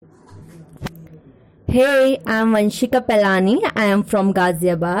Hey, I'm Vanshika Pelani. I am from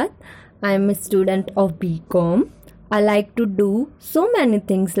Ghaziabad. I am a student of BCom. I like to do so many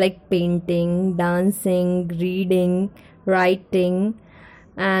things like painting, dancing, reading, writing,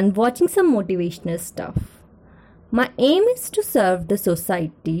 and watching some motivational stuff. My aim is to serve the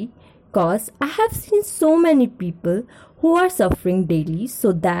society because I have seen so many people who are suffering daily,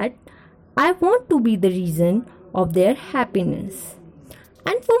 so that I want to be the reason of their happiness.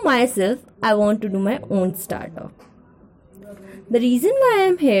 And for myself, I want to do my own startup. The reason why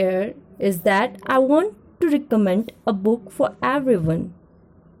I'm here is that I want to recommend a book for everyone,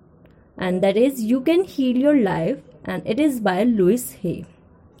 and that is You Can Heal Your Life, and it is by Louise Hay.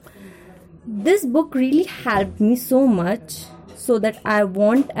 This book really helped me so much, so that I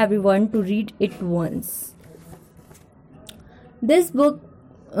want everyone to read it once. This book,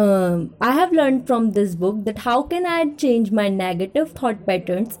 I have learned from this book that how can I change my negative thought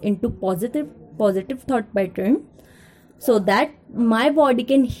patterns into positive thought pattern, so that my body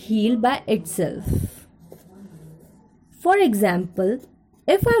can heal by itself. For example,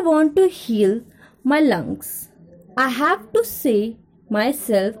 if I want to heal my lungs, I have to say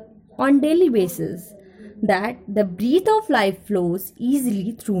myself on daily basis that the breath of life flows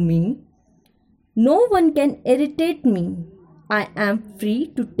easily through me. No one can irritate me. I am free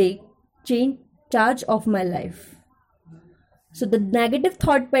to take charge of my life. So the negative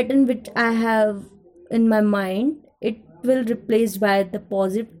thought pattern which I have in my mind, it will replaced by the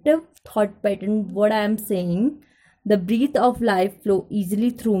positive thought pattern. What I am saying, the breath of life flow easily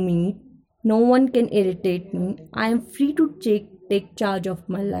through me. No one can irritate me. I am free to take charge of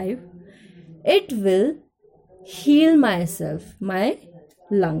my life. It will heal myself, my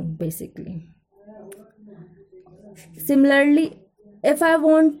lung basically. Similarly, if I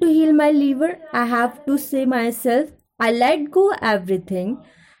want to heal my liver, I have to say myself, I let go everything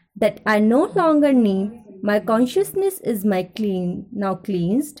that I no longer need. My consciousness is now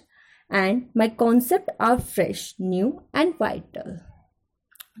cleansed, and my concepts are fresh, new, and vital.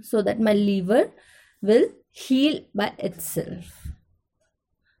 So that my liver will heal by itself.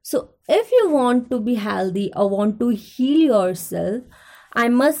 So if you want to be healthy or want to heal yourself, I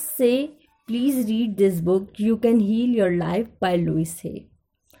must say, please read this book, You Can Heal Your Life by Louise Hay.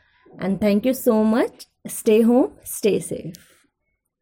 And thank you so much. Stay home, stay safe.